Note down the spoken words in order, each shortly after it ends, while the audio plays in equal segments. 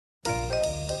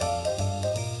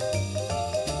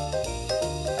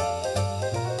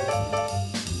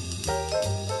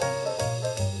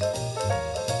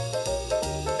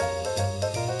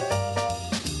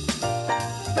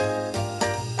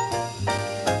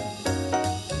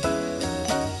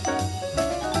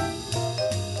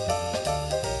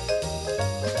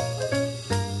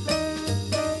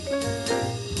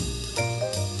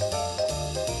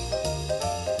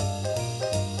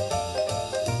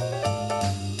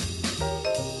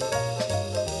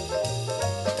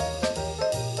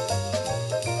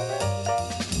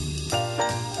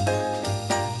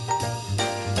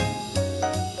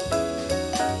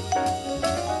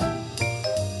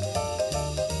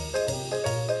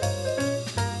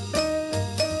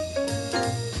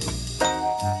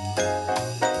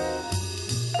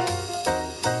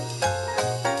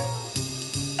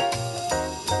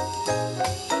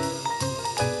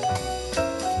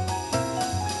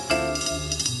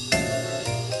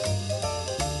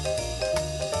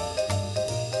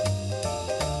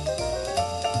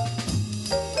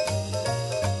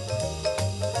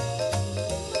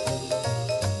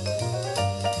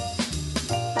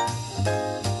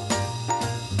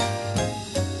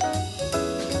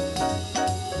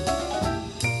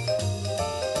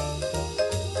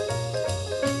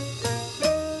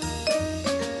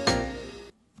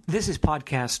This is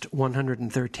podcast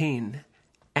 113,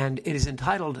 and it is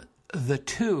entitled The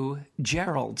Two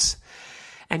Geralds.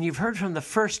 And you've heard from the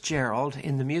first Gerald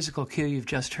in the musical cue you've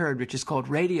just heard, which is called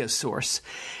Radio Source.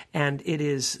 And it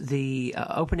is the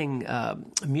opening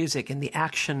music in the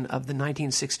action of the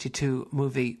 1962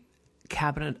 movie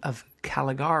Cabinet of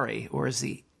Caligari, or as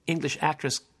the English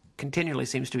actress continually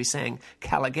seems to be saying,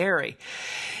 Caligari,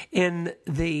 in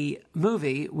the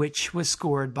movie which was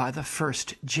scored by the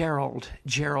first Gerald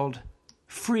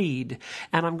Fried.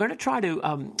 And I'm going to try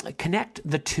to connect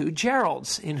the two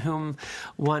Geralds in whom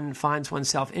one finds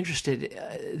oneself interested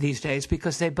these days,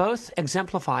 because they both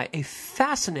exemplify a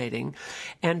fascinating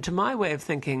and, to my way of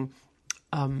thinking,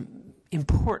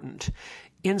 important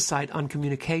insight on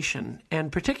communication,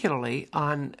 and particularly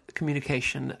on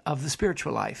communication of the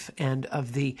spiritual life and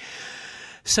of the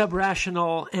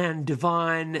subrational and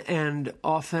divine and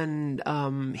often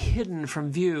hidden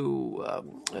from view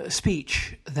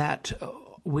speech that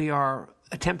we are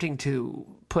attempting to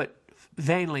put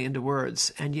vainly into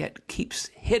words and yet keeps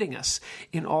hitting us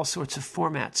in all sorts of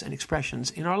formats and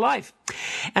expressions in our life.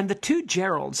 And the two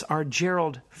Geralds are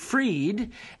Gerald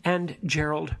Fried and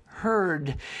Gerald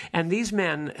Heard. And these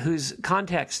men, whose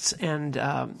contexts and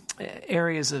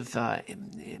areas of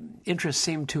interest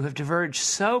seem to have diverged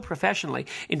so professionally,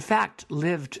 in fact,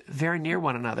 lived very near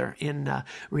one another in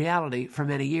reality for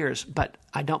many years. But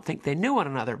I don't think they knew one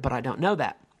another, but I don't know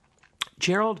that.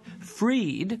 Gerald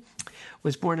Fried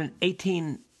was born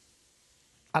in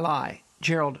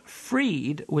Gerald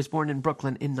Fried was born in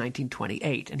Brooklyn in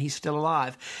 1928, and he's still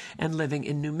alive and living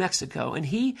in New Mexico. And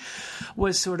he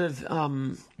was sort of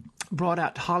brought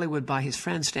out to Hollywood by his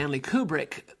friend Stanley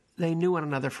Kubrick. They knew one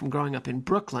another from growing up in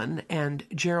Brooklyn, and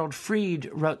Gerald Fried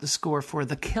wrote the score for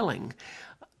The Killing,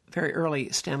 very early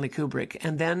Stanley Kubrick,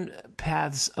 and then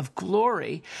Paths of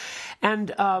Glory,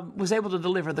 and was able to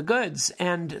deliver the goods.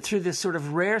 And through this sort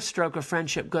of rare stroke of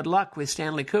friendship, good luck with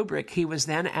Stanley Kubrick, he was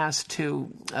then asked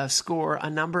to score a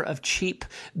number of cheap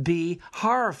B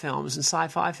horror films and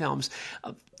sci-fi films,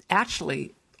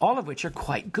 actually all of which are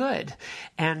quite good.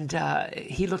 And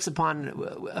he looks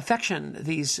upon affection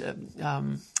these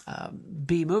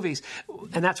B movies,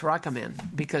 and that's where I come in,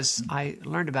 because I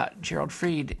learned about Gerald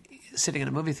Fried sitting in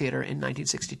a movie theater in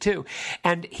 1962.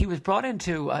 And he was brought in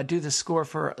to do the score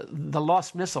for The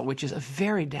Lost Missile, which is a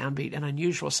very downbeat and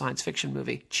unusual science fiction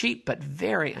movie. Cheap, but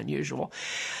very unusual.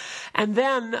 And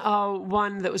then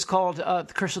one that was called The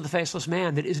Curse of the Faceless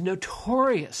Man, that is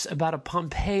notorious about a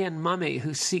Pompeian mummy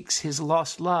who seeks his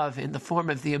lost love in the form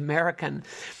of the American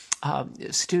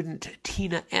student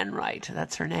Tina Enright.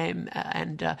 That's her name.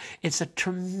 And it's a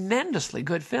tremendously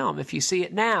good film if you see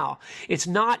it now. It's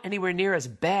not anywhere near as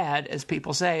bad as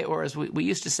people say, or as we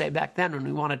used to say back then when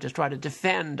we wanted to try to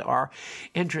defend our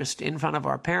interest in front of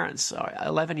our parents, our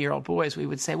 11-year-old boys. We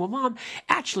would say, well, Mom,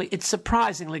 actually, it's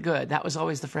surprisingly good. That was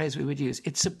always the phrase we would use.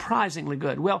 It's surprisingly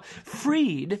good. Well,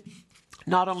 Fried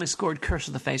not only scored Curse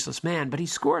of the Faceless Man, but he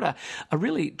scored a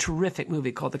really terrific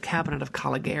movie called The Cabinet of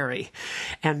Caligari.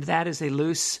 And that is a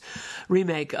loose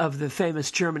remake of the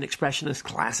famous German expressionist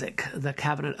classic, The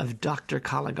Cabinet of Dr.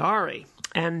 Caligari.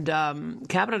 And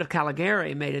Cabinet of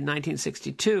Caligari, made in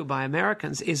 1962 by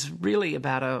Americans, is really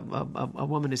about a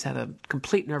woman who's had a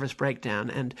complete nervous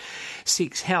breakdown and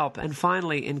seeks help. And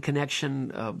finally, in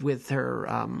connection with her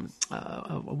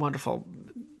a wonderful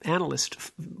analyst,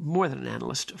 more than an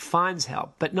analyst, finds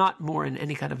help, but not more in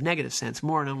any kind of negative sense,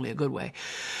 more in only a good way,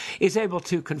 is able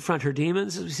to confront her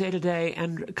demons, as we say today,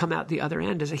 and come out the other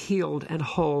end as a healed and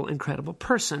whole, incredible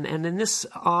person. And in this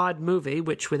odd movie,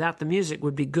 which without the music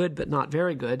would be good but not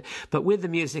very good, but with the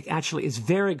music actually is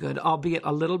very good, albeit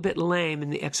a little bit lame in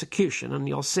the execution. And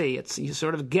you'll see, you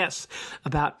sort of guess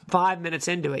about 5 minutes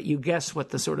into it, you guess what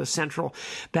the sort of central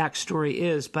backstory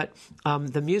is, but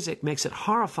the music makes it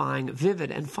horrifying, vivid,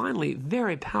 and finally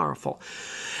very powerful.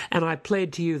 And I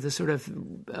played to you the sort of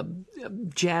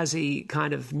jazzy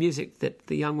kind of music that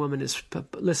the young woman is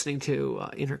listening to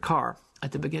in her car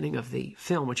at the beginning of the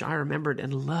film, which I remembered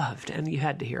and loved, and you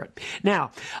had to hear it. Now,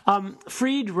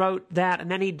 Fried wrote that, and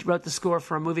then he wrote the score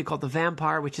for a movie called The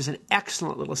Vampire, which is an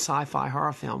excellent little sci-fi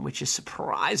horror film, which is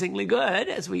surprisingly good,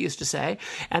 as we used to say.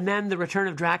 And then The Return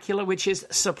of Dracula, which is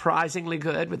surprisingly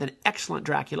good, with an excellent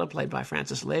Dracula played by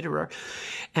Francis Lederer.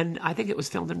 And I think it was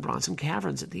filmed in Bronson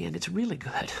Caverns at the end. It's really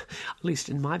good, at least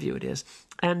in my view it is.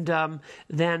 And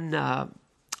then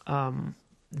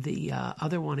the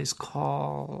other one is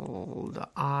called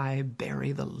I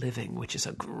Bury the Living, which is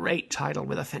a great title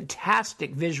with a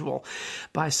fantastic visual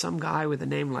by some guy with a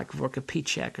name like Vorka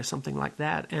Picek or something like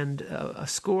that, and a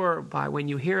score by, when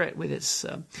you hear it with its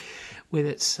with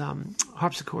its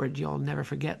harpsichord. You'll never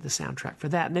forget the soundtrack for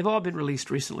that. And they've all been released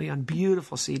recently on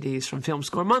beautiful CDs from Film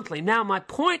Score Monthly. Now, my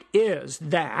point is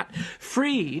that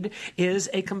Fried is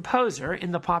a composer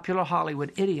in the popular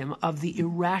Hollywood idiom of the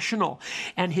irrational.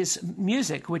 And his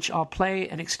music, which I'll play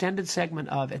an extended segment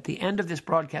of at the end of this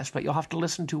broadcast, but you'll have to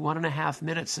listen to 1.5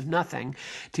 minutes of nothing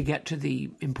to get to the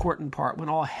important part when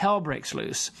all hell breaks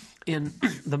loose in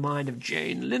the mind of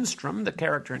Jane Lindstrom, the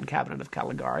character in Cabinet of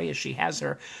Caligari, as she has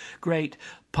her great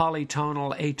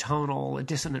polytonal, atonal,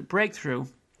 dissonant breakthrough.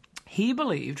 He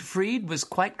believed Fried was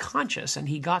quite conscious, and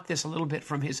he got this a little bit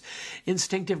from his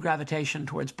instinctive gravitation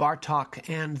towards Bartók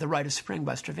and The Rite of Spring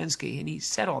by Stravinsky. And he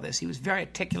said all this. He was very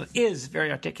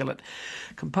articulate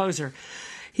composer.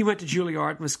 He went to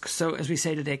Juilliard and was, so as we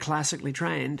say today, classically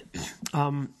trained.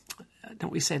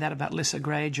 Don't we say that about Lissa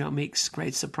Gray, Joe Meek's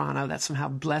great soprano? That somehow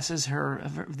blesses her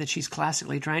that she's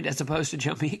classically trained, as opposed to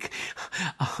Joe Meek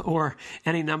or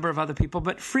any number of other people.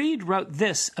 But Fried wrote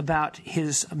this about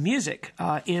his music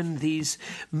in these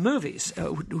movies,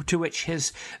 to which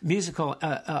his musical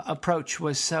approach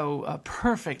was so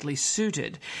perfectly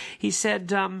suited. He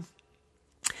said,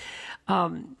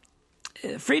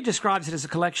 Fried describes it as a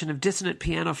collection of dissonant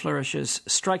piano flourishes,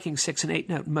 striking 6- and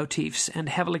 8-note motifs, and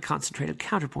heavily concentrated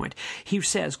counterpoint. He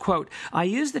says, quote, I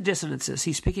use the dissonances,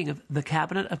 he's speaking of The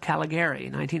Cabinet of Caligari,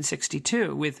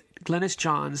 1962, with Glynis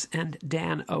Johns and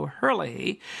Dan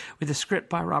O'Herlihy, with a script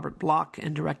by Robert Bloch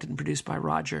and directed and produced by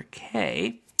Roger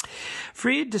Kay.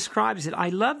 Fried describes it, I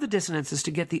love the dissonances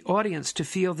to get the audience to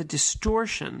feel the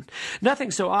distortion.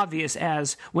 Nothing so obvious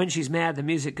as, when she's mad, the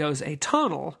music goes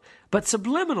atonal, but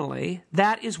subliminally,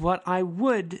 that is what I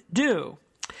would do.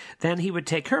 Then he would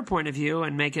take her point of view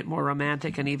and make it more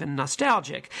romantic and even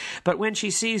nostalgic. But when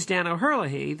she sees Dan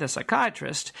O'Herlihy, the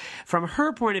psychiatrist, from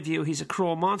her point of view, he's a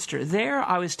cruel monster. There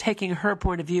I was taking her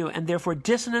point of view, and therefore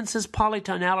dissonances,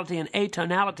 polytonality, and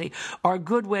atonality are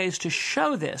good ways to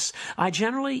show this. I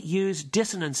generally use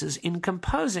dissonances in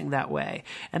composing that way.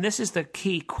 And this is the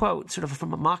key quote, sort of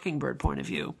from a Mockingbird point of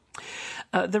view.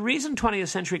 The reason 20th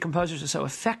century composers are so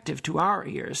effective to our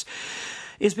ears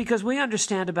is because we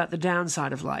understand about the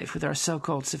downside of life with our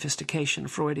so-called sophistication,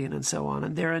 Freudian and so on,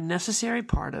 and they're a necessary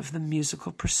part of the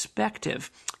musical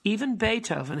perspective. Even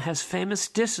Beethoven has famous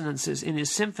dissonances in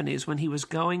his symphonies when he was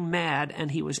going mad and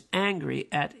he was angry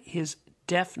at his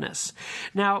deafness.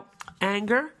 Now,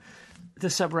 anger, the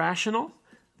subrational,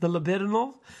 the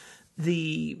libidinal,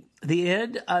 the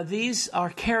id, these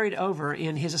are carried over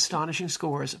in his astonishing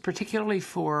scores, particularly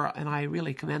for, and I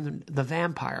really commend them, The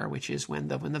Vampire, which is when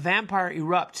the vampire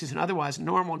erupts. He's an otherwise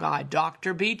normal guy,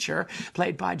 Dr. Beecher,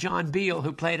 played by John Beale,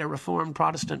 who played a Reformed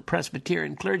Protestant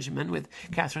Presbyterian clergyman with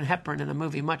Katharine Hepburn in a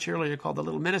movie much earlier called The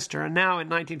Little Minister. And now in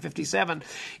 1957,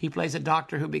 he plays a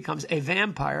doctor who becomes a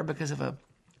vampire because of a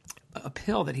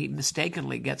pill that he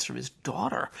mistakenly gets from his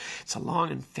daughter. It's a long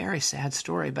and very sad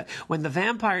story. But when the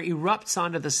vampire erupts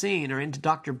onto the scene or into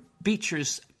Dr.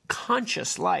 Beecher's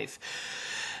conscious life,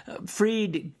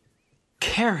 Fried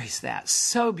carries that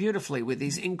so beautifully with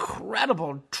these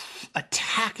incredible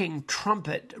attacking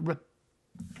trumpet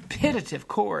repetitive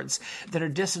chords that are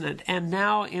dissonant. And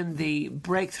now in the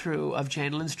breakthrough of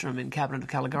Jane Lindstrom in Cabinet of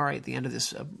Caligari at the end of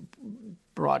this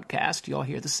broadcast, you'll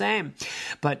hear the same,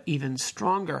 but even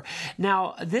stronger.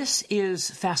 Now, this is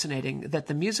fascinating, that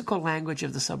the musical language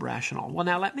of the subrational. Well,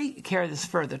 now let me carry this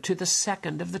further to the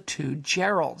second of the two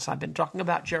Geralds. I've been talking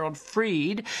about Gerald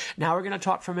Fried. Now we're going to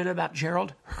talk for a minute about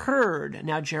Gerald Hurd.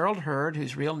 Now, Gerald Hurd,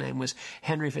 whose real name was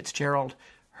Henry Fitzgerald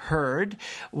Hurd,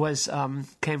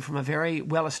 came from a very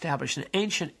well-established and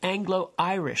ancient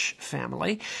Anglo-Irish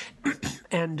family,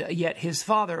 and yet his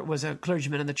father was a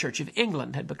clergyman in the Church of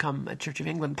England, had become a Church of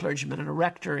England clergyman and a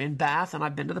rector in Bath, and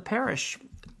I've been to the parish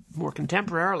more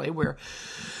contemporarily where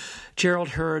Gerald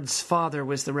Hurd's father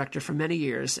was the rector for many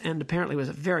years and apparently was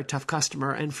a very tough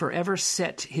customer and forever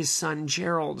set his son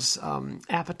Gerald's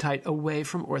appetite away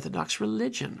from Orthodox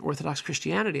religion, Orthodox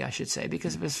Christianity, I should say,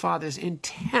 because of his father's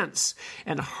intense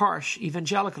and harsh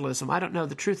evangelicalism. I don't know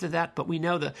the truth of that, but we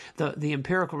know the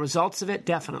empirical results of it,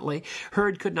 definitely.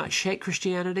 Hurd could not shake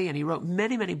Christianity, and he wrote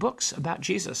many, many books about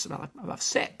Jesus, about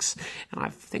 6. And I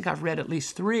think I've read at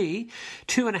least 3,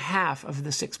 2.5 of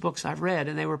the 6 books I've read,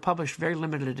 and they were published very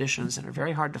limited editions and are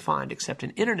very hard to find, except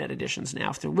in internet editions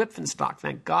now through Whitfenstock.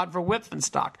 Thank God for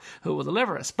Whitfenstock, who will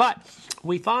deliver us. But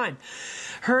we find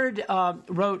Hurd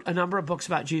wrote a number of books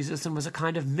about Jesus and was a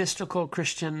kind of mystical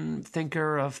Christian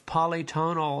thinker of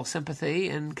polytonal sympathy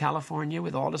in California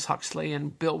with Aldous Huxley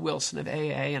and Bill Wilson of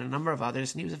AA and a number of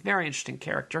others. And he was a very interesting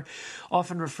character,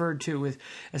 often referred to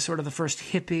as sort of the first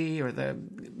hippie or the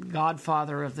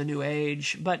godfather of the New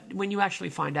Age. But when you actually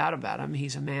find out about him,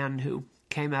 he's a man who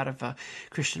came out of a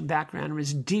Christian background and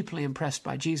was deeply impressed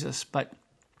by Jesus, but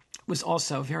was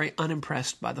also very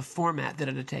unimpressed by the format that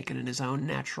it had taken in his own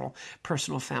natural,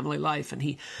 personal family life. And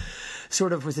he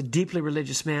sort of was a deeply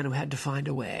religious man who had to find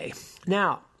a way.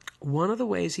 Now, one of the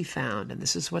ways he found, and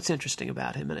this is what's interesting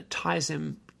about him, and it ties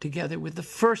him together with the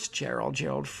first Gerald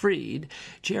Fried,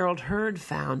 Gerald Heard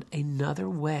found another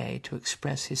way to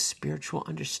express his spiritual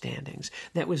understandings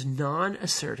that was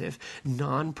non-assertive,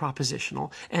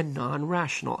 non-propositional, and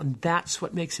non-rational. And that's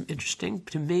what makes him interesting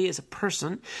to me as a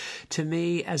person, to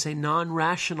me as a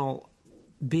non-rational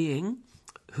being,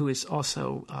 who is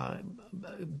also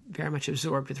very much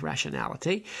absorbed with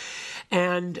rationality,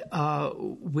 and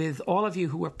with all of you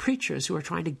who are preachers who are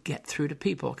trying to get through to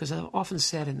people. Because I've often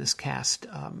said in this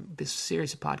this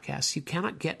series of podcasts, you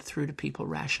cannot get through to people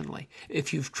rationally.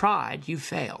 If you've tried, you've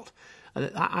failed.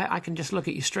 I can just look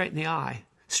at you straight in the eye,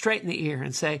 straight in the ear,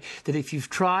 and say that if you've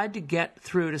tried to get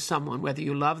through to someone, whether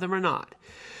you love them or not,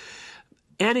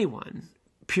 anyone,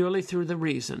 purely through the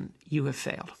reason, you have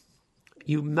failed.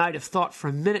 You might have thought for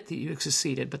a minute that you had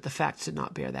succeeded, but the facts did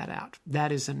not bear that out.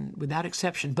 That is without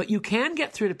exception. But you can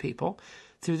get through to people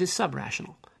through the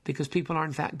subrational, because people are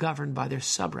in fact governed by their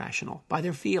subrational, by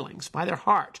their feelings, by their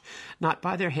heart, not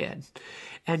by their head.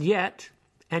 And yet,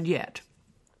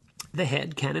 the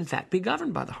head can in fact be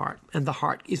governed by the heart. And the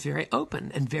heart is very open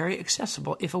and very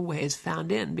accessible if a way is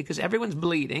found in, because everyone's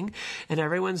bleeding and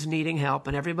everyone's needing help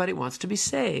and everybody wants to be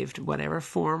saved, whatever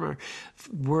form or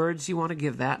words you want to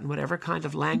give that and whatever kind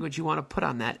of language you want to put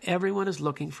on that. Everyone is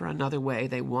looking for another way.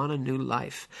 They want a new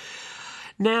life.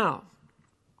 Now,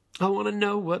 I want to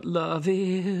know what love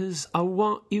is. I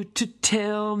want you to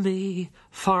tell me,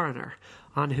 foreigner,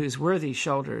 on whose worthy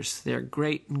shoulders their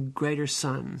great and greater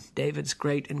son, David's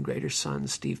great and greater son,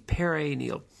 Steve Perry,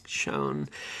 Neil Schoen,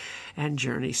 and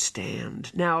Journey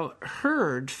stand. Now,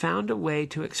 Heard found a way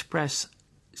to express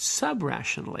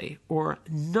subrationally or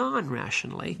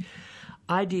non-rationally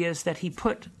ideas that he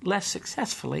put less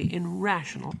successfully in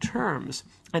rational terms.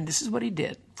 And this is what he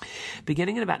did.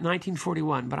 Beginning in about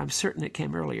 1941, but I'm certain it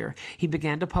came earlier, he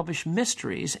began to publish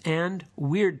mysteries and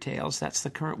weird tales. That's the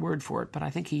current word for it, but I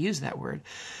think he used that word.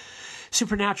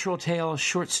 Supernatural tales,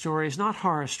 short stories, not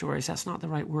horror stories, that's not the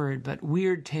right word, but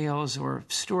weird tales or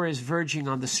stories verging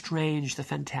on the strange, the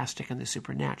fantastic, and the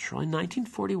supernatural. In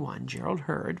 1941, Gerald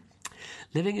Heard,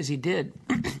 living as he did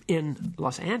in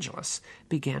Los Angeles,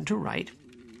 began to write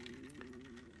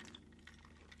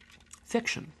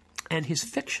fiction. And his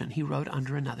fiction he wrote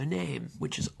under another name,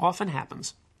 which often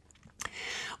happens.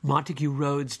 Montague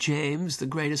Rhodes James, the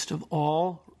greatest of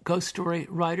all ghost story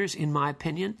writers, in my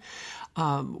opinion,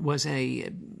 was a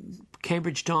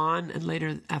Cambridge Don, and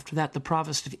later after that the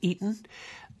Provost of Eton,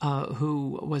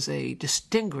 who was a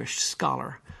distinguished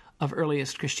scholar of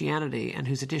earliest Christianity, and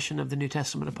whose edition of the New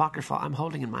Testament Apocrypha I'm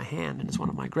holding in my hand, and is one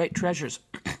of my great treasures.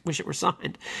 Wish it were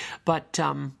signed. But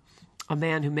a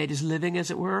man who made his living,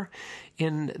 as it were,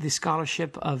 in the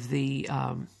scholarship of the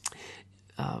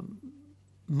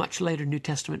much later New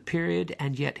Testament period,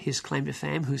 and yet his claim to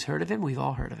fame, who's heard of him? We've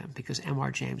all heard of him, because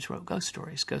M.R. James wrote ghost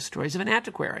stories of an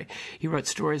antiquary. He wrote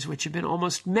stories which have been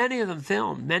many of them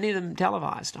filmed, many of them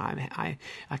televised. I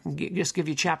can just give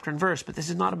you chapter and verse, but this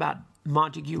is not about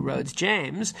Montague Rhodes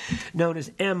James, known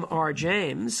as M.R.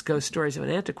 James, Ghost Stories of an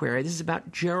Antiquary. This is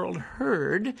about Gerald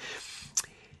Heard,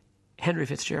 Henry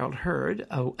Fitzgerald Heard,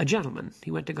 a gentleman.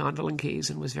 He went to Gonville and Keys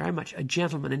and was very much a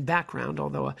gentleman in background,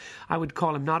 although I would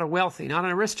call him not a wealthy, not an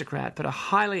aristocrat, but a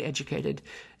highly educated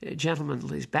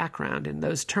gentlemanly background in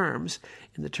those terms,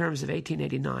 in the terms of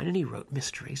 1889. And he wrote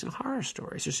mysteries and horror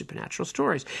stories or supernatural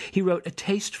stories. He wrote A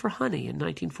Taste for Honey in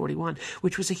 1941,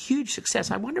 which was a huge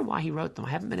success. I wonder why he wrote them. I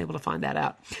haven't been able to find that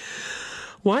out.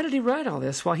 Why did he write all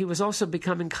this? Well, he was also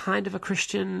becoming kind of a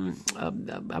Christian,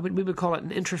 we would call it an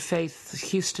interfaith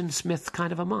Houston Smith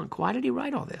kind of a monk. Why did he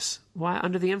write all this? Why,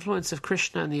 under the influence of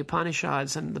Krishna and the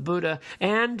Upanishads and the Buddha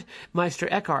and Meister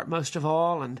Eckhart most of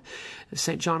all, and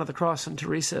St. John of the Cross and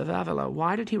Teresa of Avila,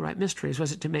 why did he write mysteries?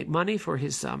 Was it to make money for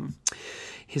his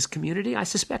community? I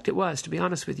suspect it was, to be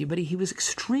honest with you, but he was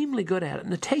extremely good at it.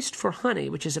 And The Taste for Honey,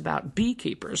 which is about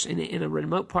beekeepers in a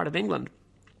remote part of England,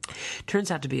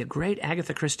 turns out to be a great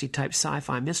Agatha Christie-type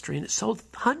sci-fi mystery, and it sold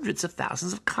hundreds of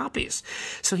thousands of copies.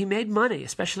 So he made money,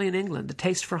 especially in England, The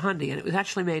Taste for Honey, and it was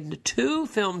actually made into 2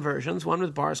 film versions, one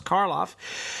with Boris Karloff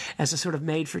as a sort of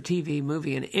made-for-TV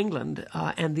movie in England,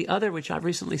 and the other, which I've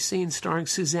recently seen, starring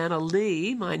Susanna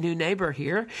Lee, my new neighbor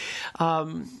here,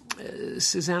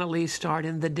 Susanna Lee starred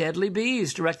in The Deadly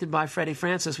Bees, directed by Freddie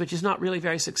Francis, which is not really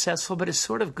very successful, but is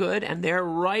sort of good, and they're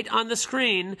right on the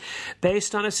screen,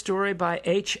 based on a story by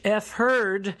H.F.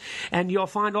 Hurd. And you'll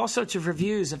find all sorts of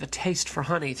reviews of A Taste for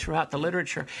Honey throughout the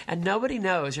literature. And nobody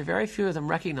knows, or very few of them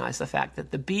recognize the fact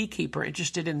that the beekeeper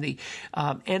interested in the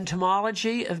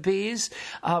entomology of bees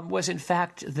was in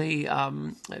fact the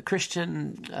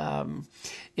Christian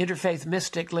interfaith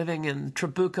mystic living in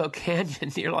Trabuco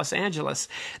Canyon near Los Angeles.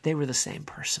 They were the same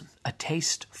person. A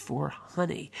Taste for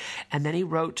Honey. And then he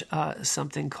wrote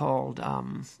something called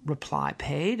Reply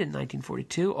Paid in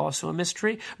 1942, also a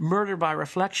mystery, Murder by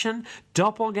Reflection,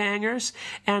 Doppelgangers,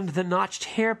 and The Notched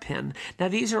Hairpin. Now,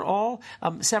 these are all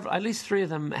several, at least three of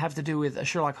them have to do with a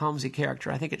Sherlock Holmesy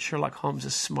character. I think it's Sherlock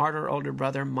Holmes' smarter older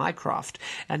brother, Mycroft,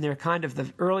 and they're kind of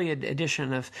the early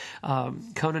edition of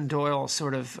Conan Doyle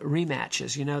sort of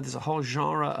rematches. You know, there's a whole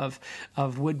genre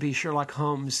of would-be Sherlock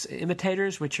Holmes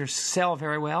imitators, which sell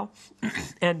very well.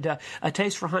 And A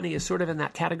Taste for Honey is sort of in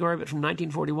that category, but from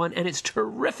 1941, and it's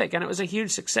terrific, and it was a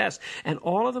huge success, and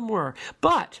all of them were.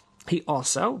 But he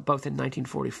also, both in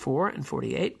 1944 and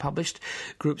 48, published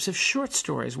groups of short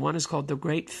stories. One is called The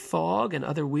Great Fog and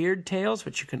Other Weird Tales,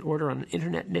 which you can order on an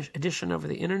internet edition over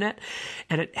the internet,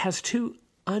 and it has two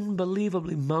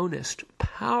unbelievably monist,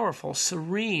 powerful,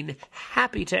 serene,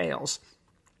 happy tales.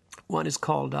 One is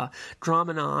called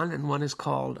Dramanon, and one is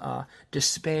called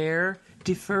Despair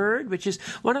Deferred, which is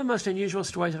one of the most unusual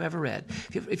stories I've ever read.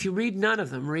 If you read none of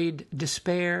them, read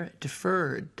Despair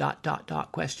Deferred, ...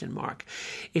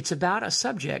 It's about a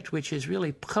subject which is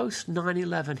really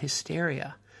post-9/11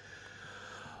 hysteria.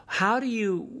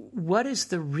 What is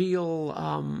the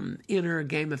real inner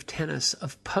game of tennis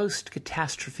of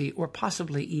post-catastrophe, or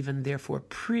possibly even, therefore,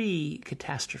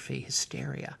 pre-catastrophe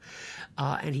hysteria?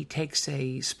 And he takes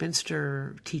a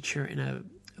spinster teacher in a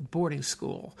boarding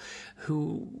school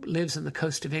who lives on the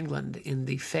coast of England in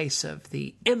the face of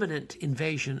the imminent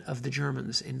invasion of the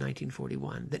Germans in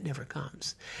 1941 that never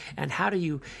comes. And how do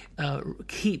you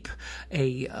keep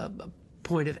a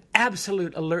point of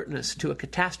absolute alertness to a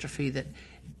catastrophe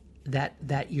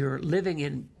that you're living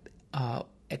in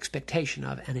expectation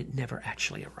of, and it never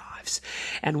actually arrives?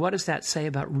 And what does that say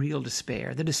about real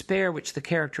despair? The despair which the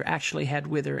character actually had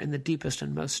with her in the deepest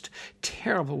and most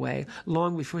terrible way,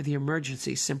 long before the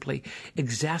emergency simply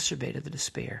exacerbated the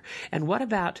despair. And what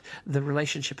about the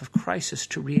relationship of crisis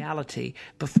to reality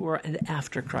before and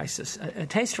after crisis? A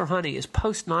Taste for Honey is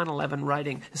post-9/11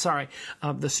 writing.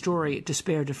 The story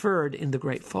Despair Deferred in The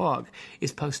Great Fog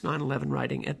is post-9/11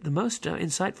 writing at the most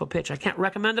insightful pitch. I can't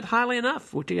recommend it highly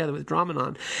enough, together with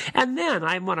Dramanon. And then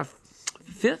I want to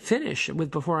finish with,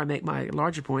 before I make my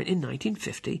larger point, in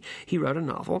 1950, he wrote a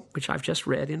novel, which I've just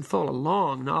read in full, a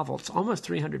long novel. It's almost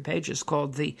 300 pages,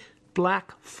 called The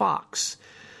Black Fox,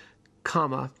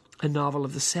 a novel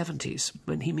of the 70s,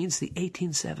 when he means the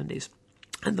 1870s.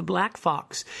 And The Black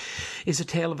Fox is a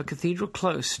tale of a cathedral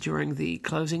close during the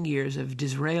closing years of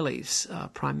Disraeli's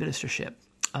prime ministership,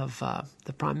 of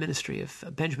the prime ministry of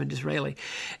Benjamin Disraeli.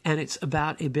 And it's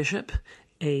about a bishop,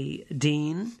 a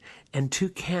dean, and two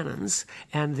canons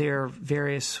and their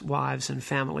various wives and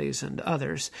families and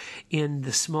others in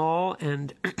the small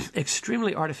and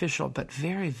extremely artificial but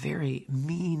very, very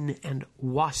mean and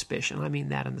waspish, and I mean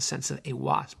that in the sense of a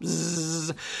wasp,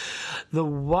 the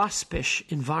waspish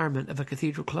environment of a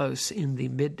cathedral close in the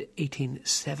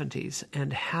mid-1870s,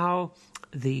 and how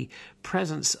the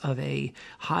presence of a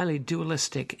highly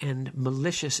dualistic and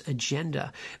malicious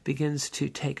agenda begins to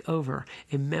take over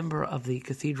a member of the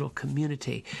cathedral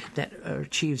community that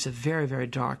achieves a very, very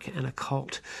dark and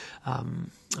occult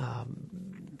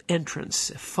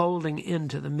entrance, folding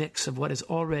into the mix of what is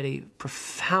already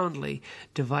profoundly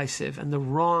divisive and the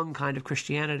wrong kind of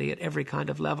Christianity at every kind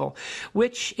of level,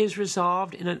 which is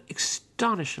resolved in an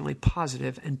astonishingly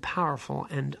positive and powerful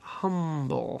and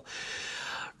humble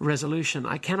resolution.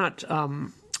 I cannot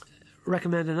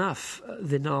recommend enough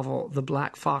the novel The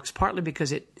Black Fox, partly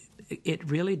because it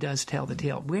really does tell the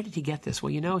tale. Where did he get this?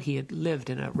 Well, he had lived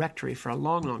in a rectory for a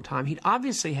long, long time. He'd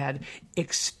obviously had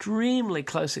extremely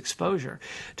close exposure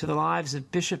to the lives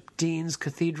of bishop, deans,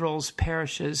 cathedrals,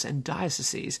 parishes, and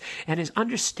dioceses, and his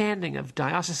understanding of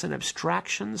diocesan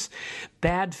abstractions,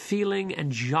 bad feeling,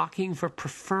 and jockeying for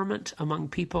preferment among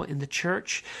people in the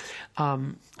church.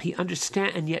 He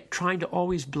understands, and yet trying to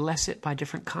always bless it by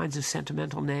different kinds of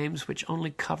sentimental names, which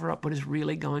only cover up what is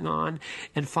really going on,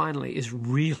 and finally is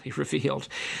really revealed.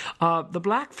 The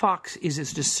black fox is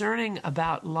as discerning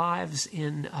about lives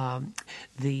in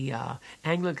the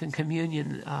Anglican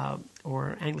Communion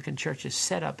or Anglican Church's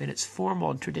set up in its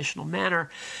formal and traditional manner,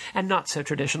 and not so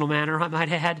traditional manner, I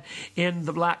might add, in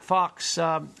the black fox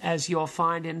as you'll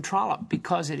find in Trollope,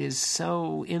 because it is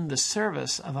so in the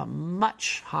service of a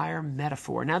much higher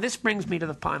metaphor. Now, this brings me to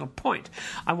the final point.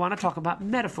 I want to talk about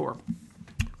metaphor.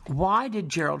 Why did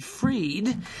Gerald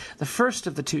Fried, the first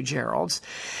of the two Geralds,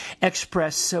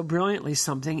 express so brilliantly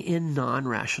something in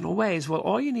non-rational ways? Well,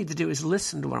 all you need to do is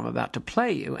listen to what I'm about to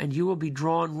play you, and you will be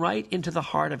drawn right into the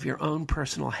heart of your own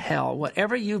personal hell.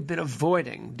 Whatever you've been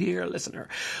avoiding, dear listener,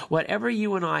 whatever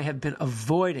you and I have been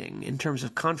avoiding in terms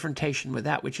of confrontation with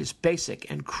that which is basic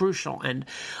and crucial and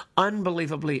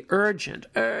unbelievably urgent,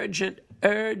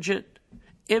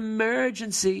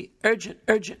 emergency, urgent,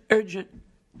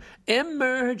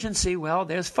 emergency. Well,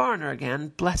 there's Foreigner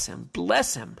again. Bless him.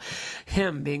 Bless him.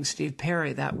 Him being Steve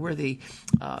Perry, that worthy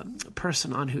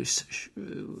person on who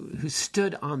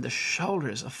stood on the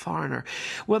shoulders of Foreigner.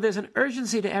 Well, there's an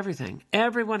urgency to everything.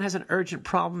 Everyone has an urgent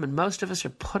problem, and most of us are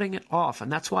putting it off.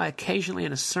 And that's why occasionally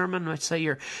in a sermon, let's say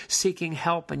you're seeking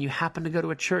help and you happen to go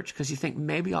to a church because you think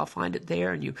maybe I'll find it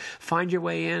there, and you find your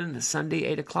way in the Sunday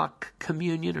 8 o'clock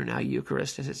communion, or now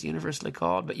Eucharist as it's universally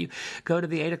called, but you go to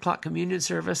the 8 o'clock communion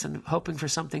service and hoping for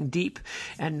something deep,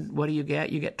 and what do you get?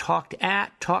 You get talked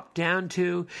at, talked down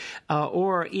to,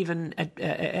 or even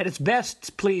at its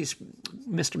best, please,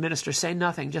 Mr. Minister, say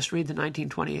nothing, just read the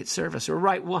 1928 service, or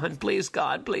write one, please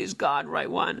God,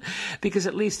 write one, because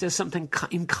at least there's something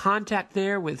in contact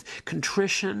there with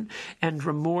contrition and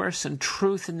remorse and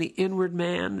truth in the inward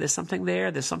man. There's something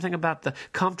there. There's something about the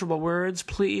comfortable words,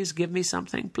 please give me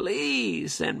something,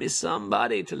 please send me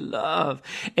somebody to love.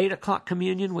 8 o'clock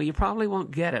communion, well, you probably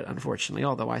won't get it, unfortunately,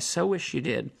 although I so wish you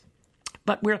did.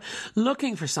 But we're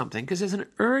looking for something because there's an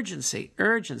urgency.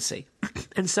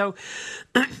 And so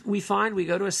we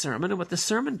go to a sermon, and what the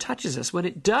sermon touches us, when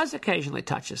it does occasionally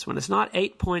touch us, when it's not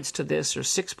 8 points to this or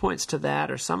 6 points to that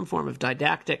or some form of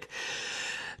didactic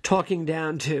talking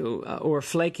down to or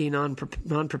flaky,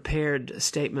 non-prepared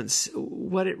statements,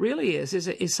 what it really is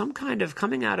some kind of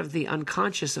coming out of the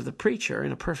unconscious of the preacher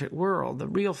in a perfect world, the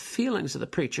real feelings of the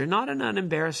preacher, not in an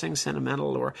embarrassing,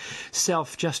 sentimental, or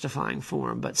self-justifying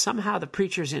form, but somehow the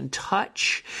preacher's in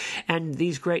touch, and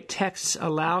these great texts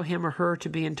allow him or her to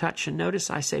be in touch. And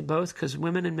notice I say both, because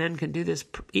women and men can do this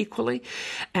equally,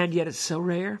 and yet it's so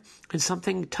rare, and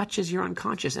something touches your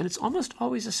unconscious, and it's almost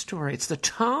always a story. It's the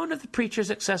tone of the preacher's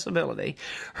accessibility,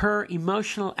 her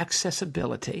emotional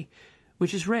accessibility,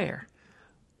 which is rare.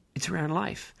 It's rare in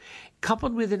life,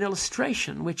 coupled with an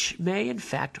illustration which may, in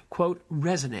fact, quote,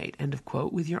 resonate, end of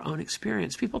quote, with your own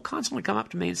experience. People constantly come up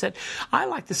to me and said, I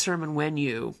like the sermon when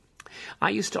you... I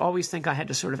used to always think I had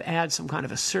to sort of add some kind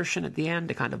of assertion at the end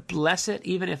to kind of bless it,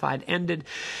 even if I'd ended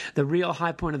the real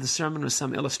high point of the sermon with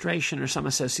some illustration or some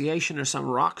association or some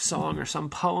rock song or some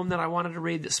poem that I wanted to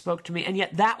read that spoke to me. And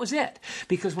yet that was it.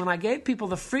 Because when I gave people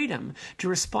the freedom to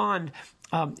respond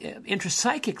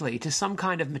intrapsychically to some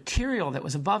kind of material that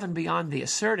was above and beyond the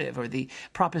assertive or the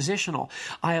propositional,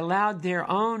 I allowed their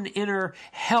own inner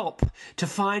help to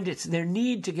find their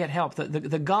need to get help.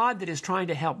 The God that is trying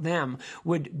to help them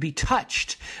would be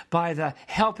touched by the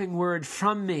helping word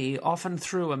from me, often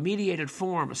through a mediated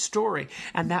form, a story,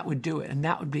 and that would do it. And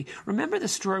that would be, remember the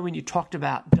story when you talked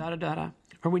about da-da-da-da?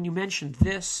 Or when you mentioned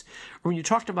this, or when you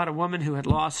talked about a woman who had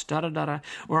lost da-da-da-da,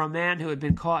 or a man who had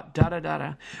been caught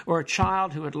da-da-da-da, or a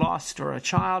child who had lost, or a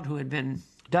child who had been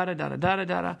da-da-da-da,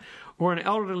 da-da-da-da, or an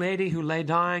elderly lady who lay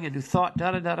dying and who thought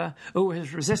da-da-da-da, who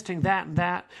was resisting that and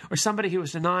that, or somebody who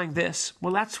was denying this.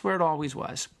 Well, that's where it always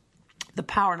was. The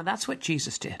power. Now, that's what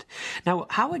Jesus did. Now,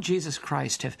 how would Jesus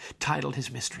Christ have titled his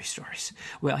mystery stories?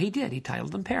 Well, he did. He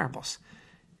titled them parables.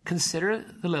 Consider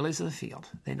the lilies of the field.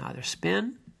 They neither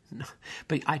spin,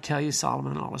 but I tell you,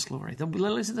 Solomon in all his glory, the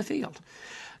lilies of the field.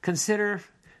 Consider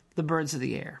the birds of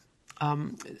the air.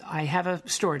 I have a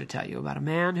story to tell you about a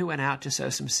man who went out to sow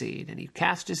some seed, and he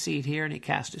cast his seed here and he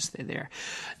cast his seed there.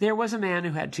 There was a man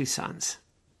who had 2 sons,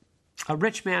 a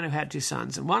rich man who had 2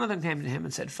 sons, and one of them came to him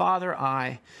and said, Father,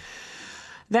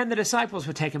 Then the disciples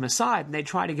would take him aside, and they'd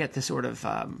try to get the sort of,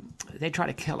 they'd try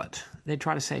to kill it. They'd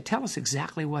try to say, tell us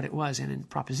exactly what it was in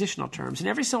propositional terms. And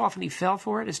every so often he fell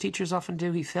for it, as teachers often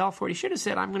do. He fell for it. He should have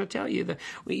said, I'm going to tell you.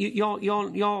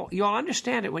 You'll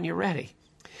understand it when you're ready.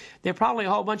 There are probably a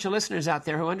whole bunch of listeners out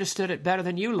there who understood it better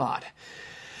than you lot.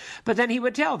 But then he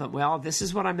would tell them, well, this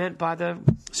is what I meant by the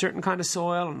certain kind of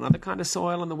soil and another kind of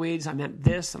soil and the weeds. I meant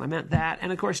this and I meant that.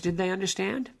 And, of course, did they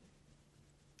understand?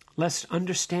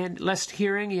 Lest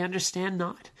hearing ye understand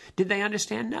not. Did they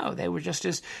understand? No, they were just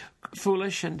as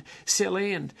foolish and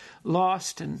silly and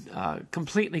lost and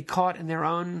completely caught in their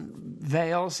own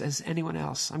veils as anyone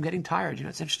else. I'm getting tired.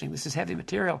 It's interesting. This is heavy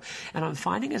material. And I'm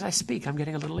finding as I speak, I'm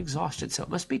getting a little exhausted. So it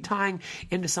must be tying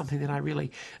into something that I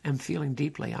really am feeling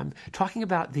deeply. I'm talking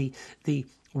about the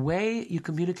way you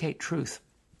communicate truth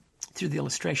through the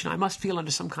illustration. I must feel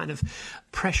under some kind of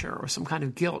pressure or some kind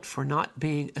of guilt for not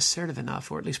being assertive enough,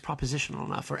 or at least propositional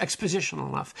enough, or expositional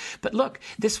enough. But look,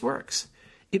 this works.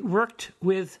 It worked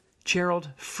with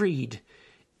Gerald Fried.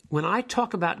 When I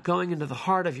talk about going into the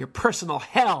heart of your personal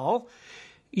hell,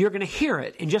 you're going to hear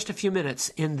it in just a few minutes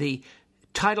in the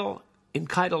title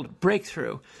entitled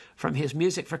Breakthrough from his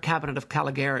Music for Cabinet of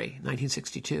Caligari,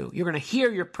 1962. You're going to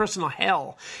hear your personal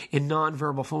hell in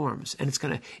nonverbal forms,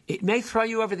 and it may throw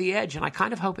you over the edge, and I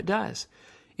kind of hope it does.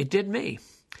 It did me.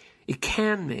 It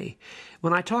can me.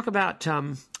 When I talk about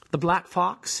the black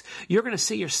fox, you're going to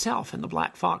see yourself in the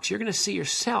black fox. You're going to see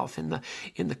yourself in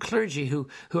the clergy who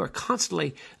are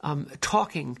constantly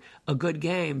talking a good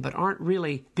game but aren't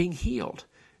really being healed.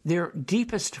 Their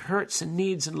deepest hurts and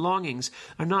needs and longings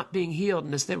are not being healed,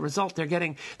 and as a result,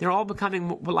 they're all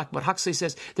becoming, like what Huxley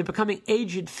says, they're becoming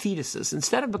aged fetuses.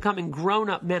 Instead of becoming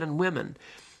grown-up men and women,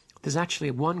 there's actually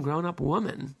one grown-up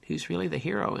woman who's really the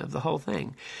hero of the whole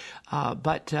thing.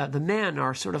 But the men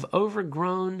are sort of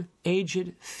overgrown,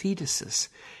 aged fetuses.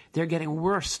 They're getting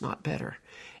worse, not better.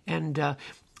 And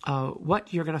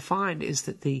what you're going to find is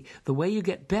that the way you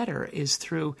get better is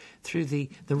through the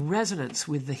resonance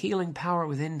with the healing power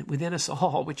within us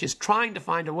all, which is trying to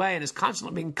find a way and is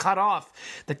constantly being cut off.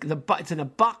 It's in a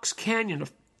box canyon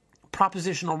of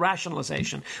propositional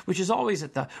rationalization, which is always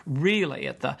at the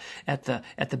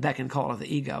beck and call of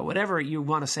the ego. Whatever you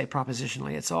want to say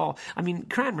propositionally, it's all. I mean,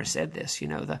 Cranmer said this.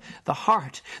 The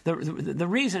heart, the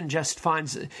reason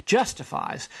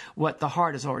justifies what the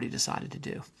heart has already decided to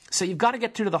do. So you've got to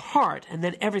get through to the heart, and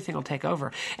then everything will take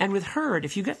over. And with Hurd,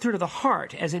 if you get through to the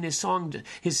heart, as in his song,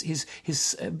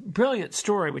 his brilliant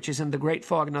story, which is in The Great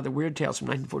Fog and Other Weird Tales from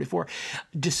 1944,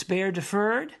 Despair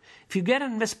Deferred. If you get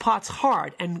in Miss Potts'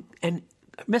 heart, and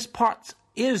Miss Potts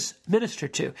is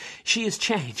ministered to, she is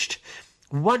changed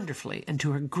wonderfully, and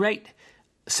to her great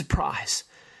surprise,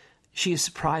 she is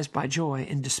surprised by joy.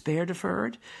 In Despair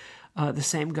Deferred, the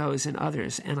same goes in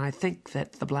others, and I think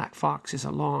that The Black Fox is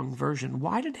a long version.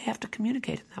 Why did they have to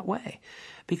communicate in that way?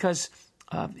 Because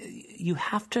you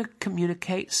have to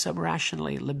communicate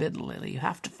subrationally, libidinally. You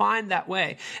have to find that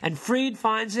way. And Fried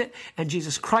finds it, and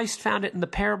Jesus Christ found it in the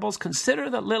parables. Consider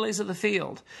the lilies of the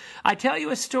field. I tell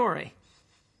you a story.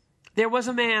 There was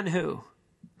a man who...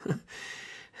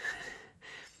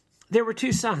 there were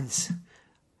two sons.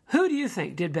 Who do you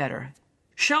think did better?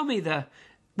 Show me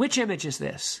which image is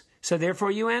this? So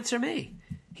therefore you answer me.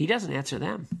 He doesn't answer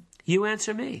them. You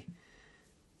answer me.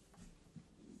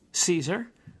 Caesar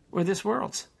or this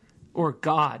world's? Or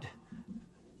God,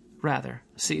 rather,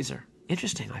 Caesar.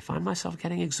 Interesting. I find myself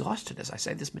getting exhausted as I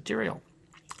say this material.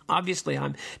 Obviously,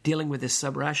 I'm dealing with this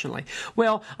subrationally.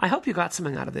 Well, I hope you got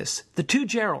something out of this. The two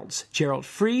Geralds, Gerald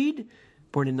Fried,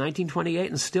 born in 1928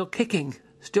 and still kicking,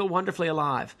 still wonderfully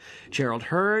alive. Gerald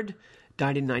Hurd,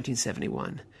 died in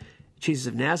 1971. Jesus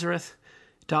of Nazareth,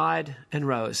 died and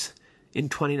rose in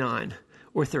 29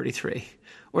 or 33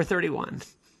 or 31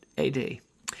 AD.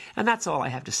 And that's all I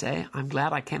have to say. I'm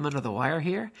glad I came under the wire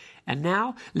here. And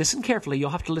now, listen carefully. You'll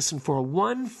have to listen for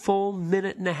 1 full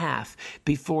minute and a half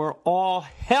before all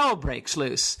hell breaks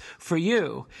loose for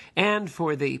you and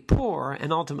for the poor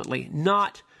and ultimately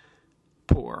not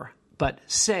poor, but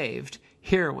saved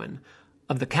heroine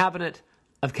of the Cabinet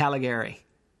of Caligari.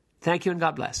 Thank you and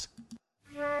God bless.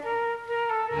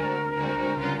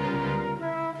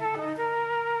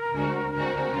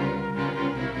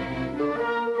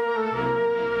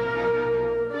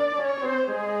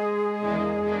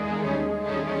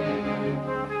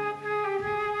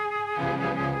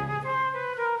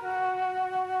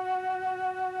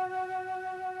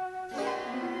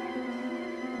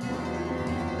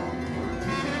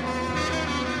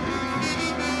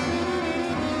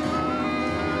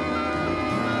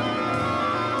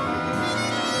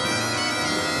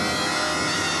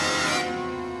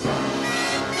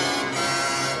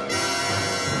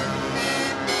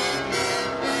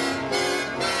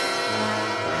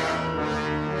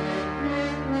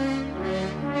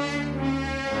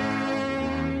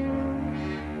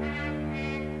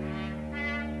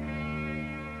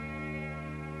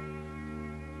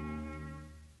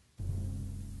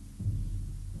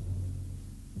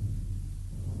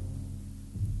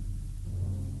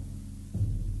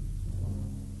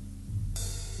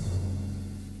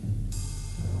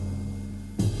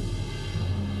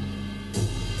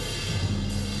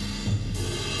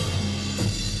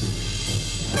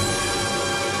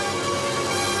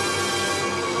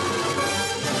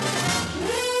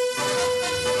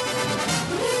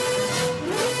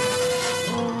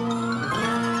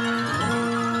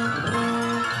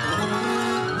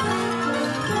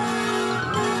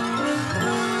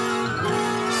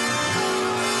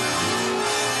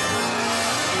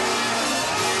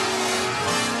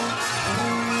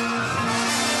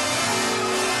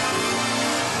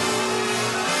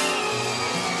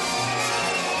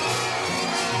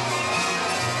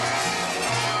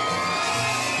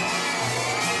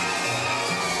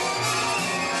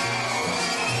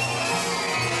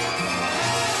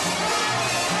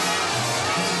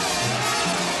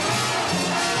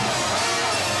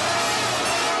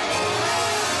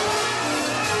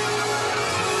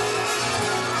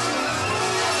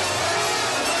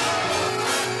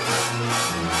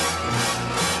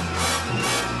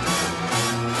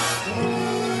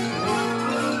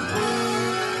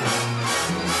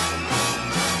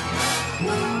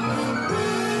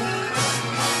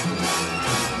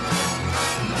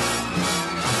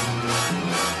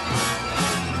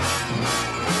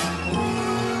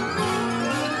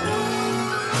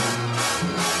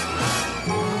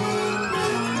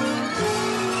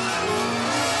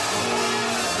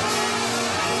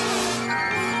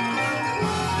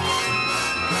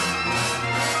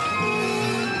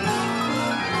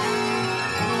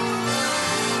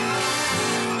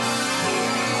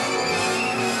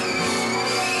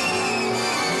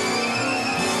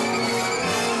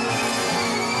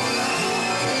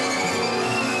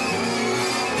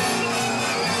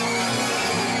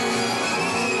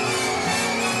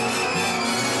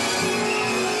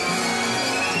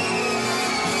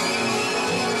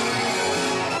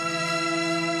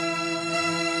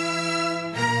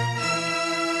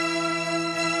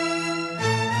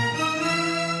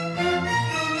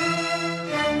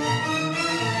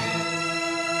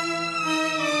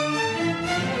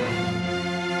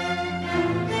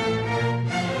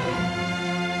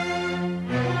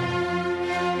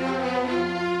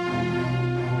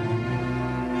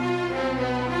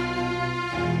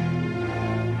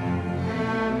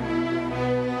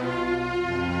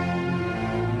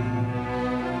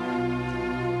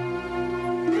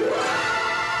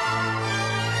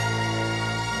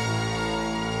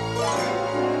 Bye.